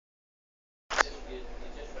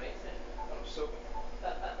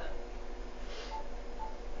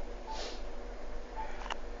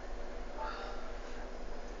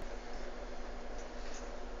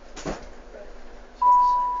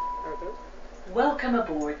Welcome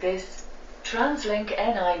aboard this Translink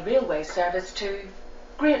NI railway service to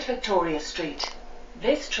Great Victoria Street.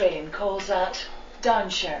 This train calls at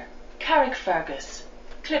Downshire, Carrickfergus,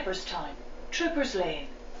 Clipperstown, Troopers Lane,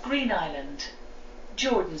 Green Island,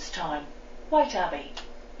 Jordanstown, White Abbey,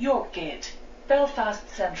 Yorkgate, Belfast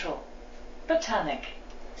Central, Botanic,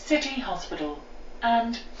 City Hospital,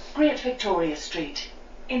 and Great Victoria Street.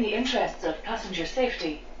 In the interests of passenger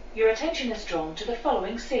safety, your attention is drawn to the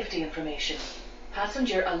following safety information.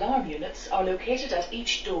 Passenger alarm units are located at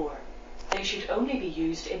each door. They should only be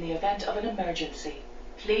used in the event of an emergency.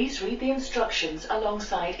 Please read the instructions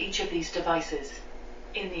alongside each of these devices.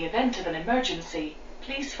 In the event of an emergency,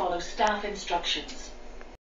 please follow staff instructions.